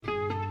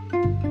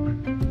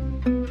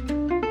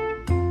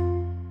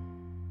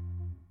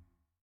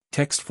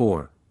Text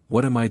 4,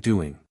 what am I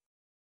doing?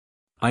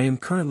 I am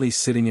currently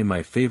sitting in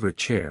my favorite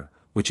chair,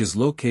 which is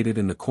located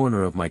in the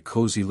corner of my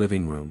cozy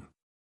living room.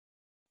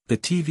 The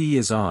TV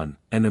is on,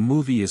 and a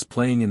movie is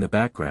playing in the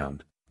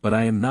background, but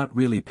I am not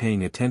really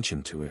paying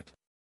attention to it.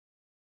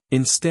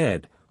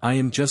 Instead, I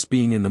am just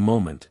being in the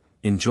moment,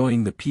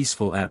 enjoying the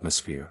peaceful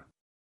atmosphere.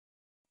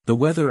 The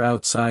weather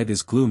outside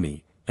is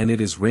gloomy, and it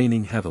is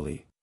raining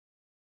heavily.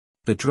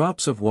 The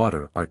drops of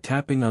water are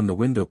tapping on the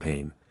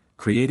windowpane,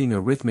 creating a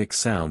rhythmic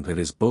sound that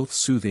is both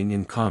soothing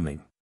and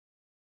calming.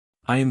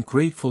 I am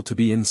grateful to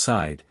be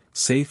inside,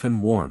 safe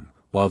and warm,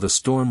 while the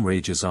storm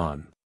rages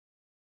on.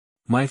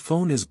 My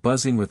phone is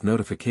buzzing with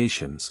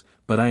notifications,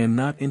 but I am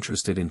not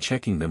interested in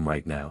checking them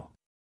right now.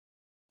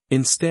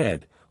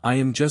 Instead, I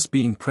am just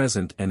being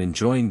present and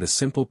enjoying the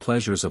simple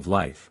pleasures of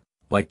life,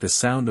 like the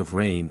sound of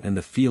rain and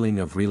the feeling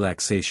of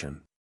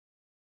relaxation.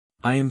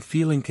 I am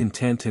feeling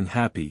content and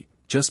happy,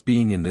 just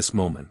being in this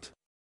moment.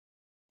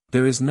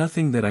 There is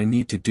nothing that I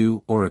need to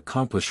do or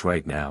accomplish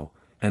right now,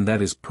 and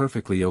that is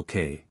perfectly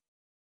okay.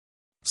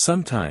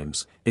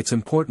 Sometimes, it's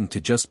important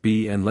to just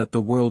be and let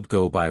the world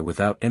go by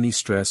without any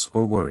stress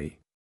or worry.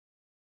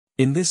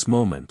 In this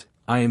moment,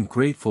 I am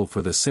grateful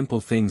for the simple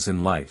things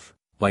in life,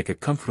 like a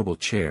comfortable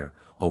chair,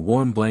 a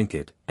warm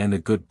blanket, and a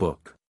good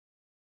book.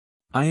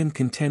 I am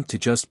content to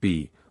just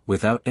be,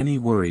 without any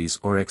worries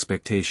or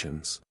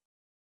expectations.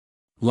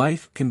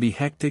 Life can be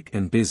hectic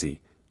and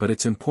busy, but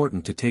it's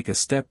important to take a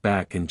step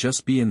back and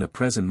just be in the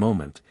present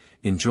moment,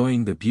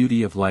 enjoying the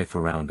beauty of life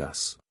around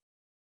us.